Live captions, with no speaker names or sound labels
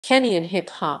Kenyan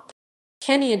hip-hop.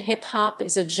 Kenyan hip-hop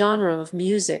is a genre of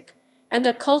music and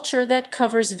a culture that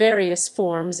covers various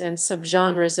forms and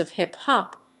subgenres of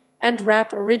hip-hop and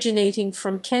rap originating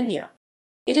from Kenya.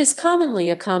 It is commonly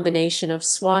a combination of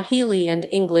Swahili and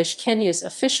English, Kenya's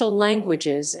official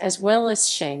languages, as well as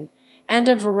Sheng, and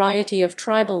a variety of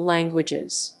tribal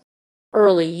languages.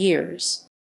 Early years.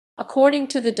 According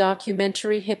to the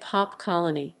documentary Hip Hop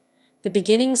Colony, the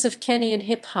beginnings of Kenyan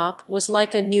hip hop was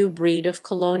like a new breed of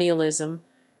colonialism,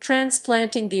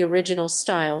 transplanting the original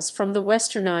styles from the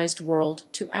westernized world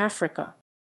to Africa.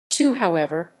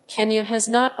 However, Kenya has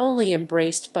not only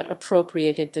embraced but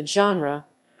appropriated the genre,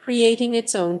 creating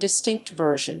its own distinct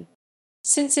version.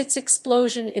 Since its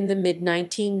explosion in the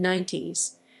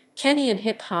mid-1990s, Kenyan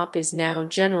hip-hop is now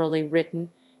generally written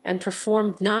and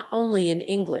performed not only in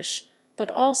English,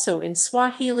 but also in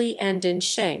Swahili and in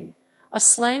Sheng, a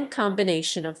slang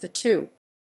combination of the two.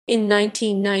 In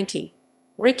 1990,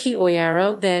 Ricky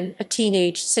Oyaro, then a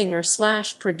teenage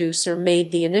singer/producer,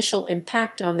 made the initial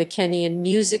impact on the Kenyan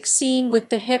music scene with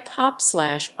the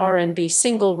hip-hop/R&B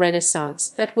single Renaissance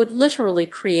that would literally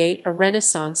create a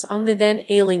renaissance on the then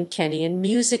ailing Kenyan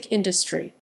music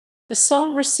industry. The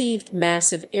song received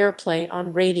massive airplay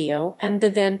on radio and the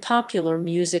then popular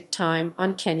Music Time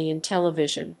on Kenyan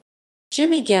television.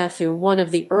 Jimmy Gathu, one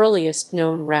of the earliest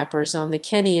known rappers on the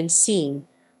Kenyan scene,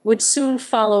 would soon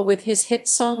follow with his hit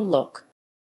song Look.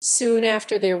 Soon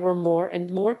after, there were more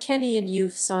and more Kenyan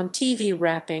youths on TV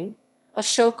rapping. A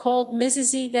show called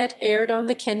Mizizi that aired on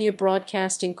the Kenya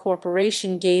Broadcasting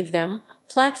Corporation gave them a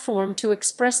platform to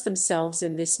express themselves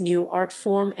in this new art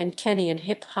form, and Kenyan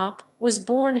hip-hop was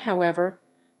born. However,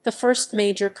 the first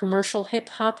major commercial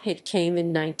hip-hop hit came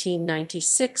in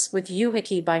 1996 with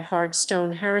Uhiki by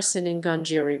Hardstone Harrison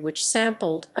Ngunjiri, which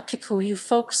sampled a Kikuyu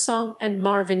folk song, and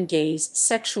Marvin Gaye's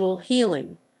Sexual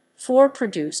Healing,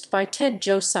 produced by Ted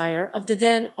Josiah of the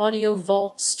then Audio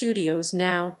Vault Studios,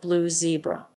 now Blue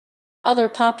Zebra. Other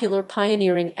popular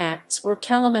pioneering acts were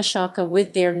Kalamashaka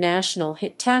with their national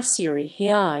hit Tafsiri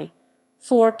Hiai,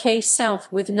 4K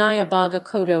South with Nyabaga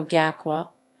Kodo Gakwa,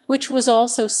 which was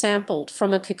also sampled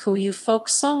from a Kikuyu folk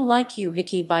song like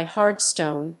Uhiki by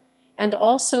Hardstone, and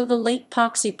also the late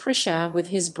Poxy Prisha with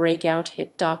his breakout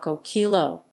hit Dako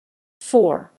Kilo.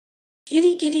 4.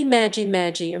 Giddy Giddy Magi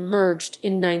Magi emerged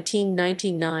in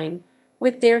 1999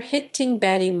 with their hit Ting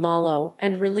Badi Malo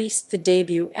and released the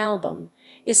debut album,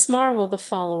 Ismarwo, the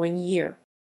following year.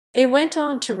 They went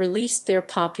on to release their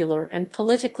popular and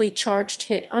politically charged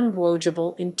hit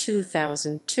Unwojable in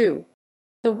 2002.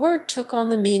 The word took on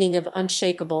the meaning of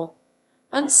unshakable,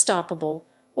 unstoppable,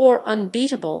 or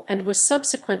unbeatable, and was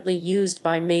subsequently used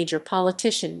by major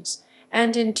politicians,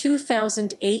 and in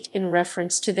 2008 in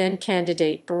reference to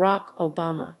then-candidate Barack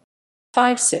Obama.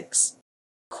 5.6.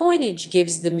 Coinage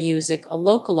gives the music a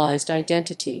localized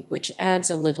identity, which adds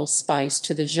a little spice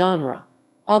to the genre.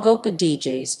 Ogopa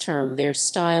DJs term their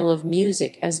style of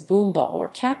music as boomba or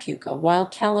capuka, while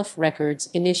Caliph Records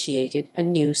initiated a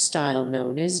new style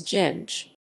known as Genge.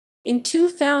 In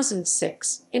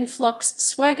 2006, Influx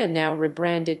Swagga, now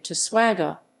rebranded to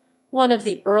Swagga, one of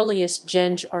the earliest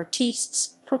Genge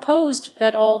artists, proposed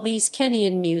that all these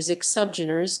Kenyan music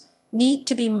subgenres need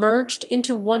to be merged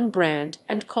into one brand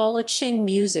and call it Sheng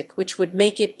music, which would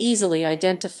make it easily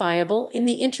identifiable in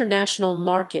the international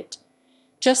market,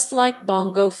 just like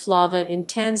Bongo Flava in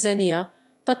Tanzania,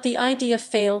 but the idea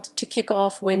failed to kick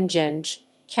off when Genge,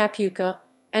 Capuka,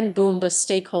 and Boomba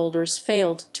stakeholders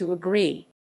failed to agree.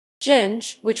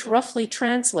 Genge, which roughly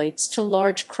translates to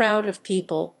large crowd of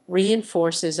people,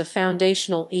 reinforces a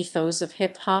foundational ethos of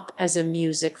hip-hop as a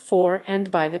music for and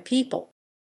by the people.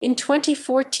 In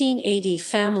 2014, AD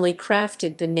Family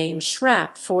crafted the name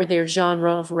Shrap for their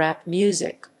genre of rap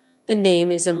music. The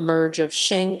name is a merge of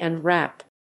Sheng and rap.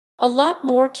 A lot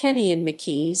more Kenyan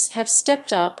Mackeys have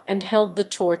stepped up and held the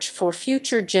torch for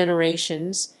future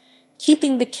generations,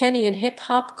 keeping the Kenyan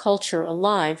hip-hop culture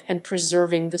alive and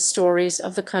preserving the stories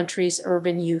of the country's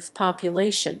urban youth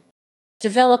population.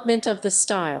 Development of the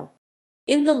style.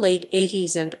 In the late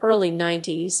 80s and early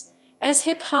 90s, as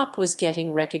hip-hop was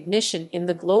getting recognition in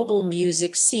the global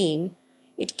music scene,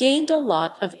 it gained a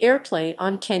lot of airplay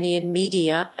on Kenyan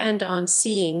media, and on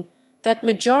seeing that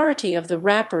majority of the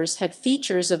rappers had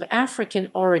features of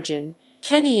African origin,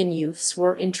 Kenyan youths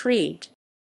were intrigued.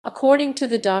 According to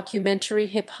the documentary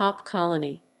Hip Hop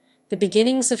Colony, the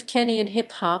beginnings of Kenyan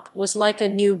hip-hop was like a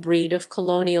new breed of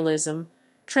colonialism,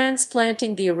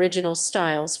 transplanting the original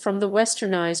styles from the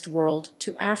westernized world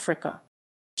to Africa.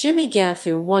 Jimmy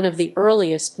Gathu, one of the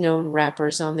earliest known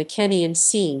rappers on the Kenyan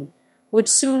scene, would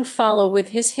soon follow with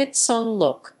his hit song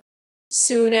Look.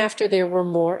 Soon after, there were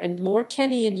more and more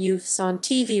Kenyan youths on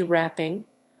TV rapping.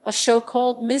 A show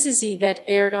called Mzizi that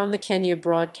aired on the Kenya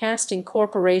Broadcasting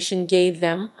Corporation gave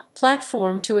them a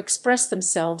platform to express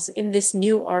themselves in this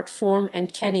new art form,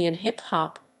 and Kenyan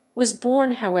hip-hop was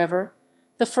born. However,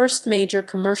 the first major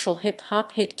commercial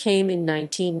hip-hop hit came in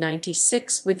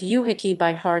 1996 with Uhiki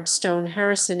by Hardstone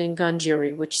Harrison and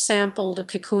Gunjiri, which sampled a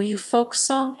Kikuyu folk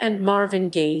song, and Marvin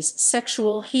Gaye's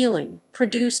Sexual Healing,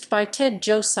 produced by Ted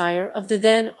Josiah of the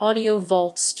then Audio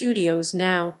Vault Studios,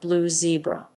 now Blue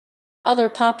Zebra. Other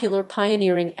popular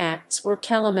pioneering acts were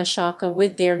Kalamashaka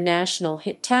with their national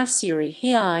hit Tafsiri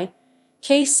Hiai,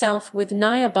 K-South with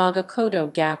Nyabaga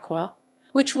Kodo Gakwa,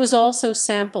 which was also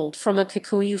sampled from a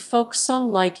Kikuyu folk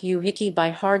song like Uhiki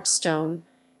by Hardstone,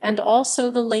 and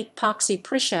also the late Poxy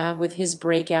Prisha with his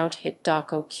breakout hit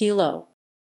Dako Kilo.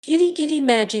 Giddy Giddy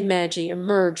Magi Magi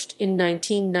emerged in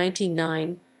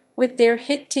 1999 with their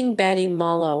hit Ting Badi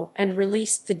Malo and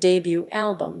released the debut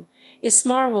album,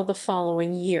 Ismarwo, the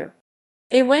following year.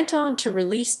 They went on to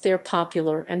release their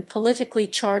popular and politically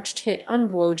charged hit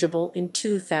Unwojable in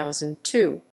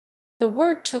 2002. The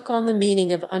word took on the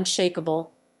meaning of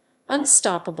unshakable,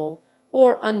 unstoppable,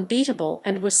 or unbeatable,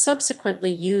 and was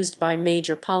subsequently used by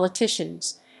major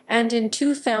politicians, and in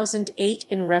 2008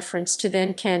 in reference to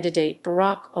then-candidate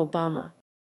Barack Obama.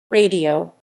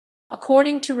 Radio.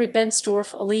 According to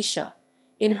Rebensdorf Alicia,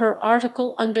 in her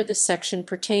article under the section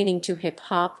pertaining to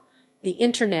hip-hop, the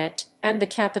Internet, and the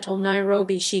capital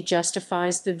Nairobi, she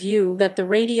justifies the view that the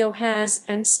radio has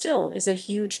and still is a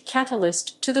huge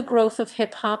catalyst to the growth of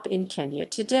hip-hop in Kenya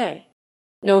today.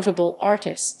 Notable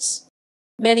artists.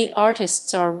 Many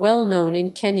artists are well known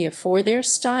in Kenya for their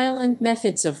style and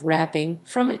methods of rapping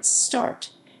from its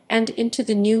start, and into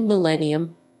the new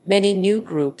millennium, many new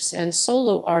groups and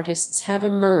solo artists have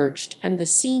emerged and the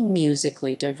scene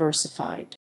musically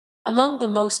diversified. Among the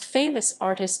most famous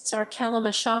artists are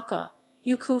Kalamashaka,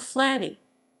 Yuku Flani,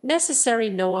 Necessary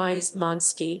Noise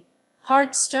Monsky,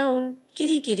 Hardstone,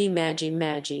 Giddy Giddy Magi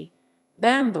Magi,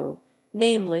 Bamboo,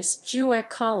 Nameless, Jue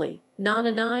Kali,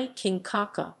 Nananai, King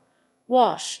Kaka,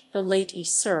 Wash, the late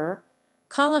Isur,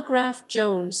 Calligraph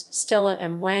Jones, Stella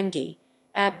Mwangi,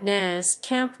 Abnaz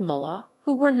Kampmula,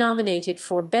 who were nominated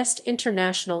for Best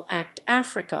International Act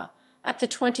Africa at the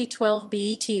 2012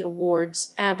 BET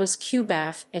Awards, Abbas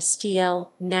Kubaf, STL,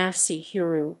 Nafsi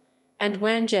Hiru, and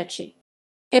Wanjechi.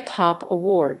 Hip Hop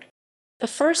Award. The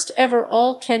first ever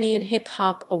All Kenyan Hip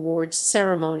Hop Awards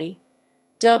ceremony,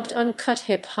 dubbed Uncut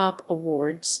Hip Hop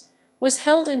Awards, was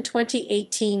held in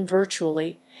 2018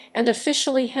 virtually and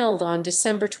officially held on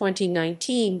December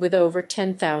 2019 with over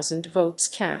 10,000 votes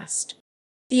cast.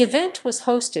 The event was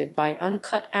hosted by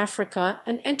Uncut Africa,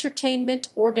 an entertainment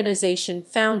organization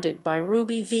founded by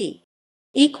Ruby V.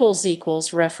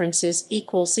 == References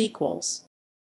 ==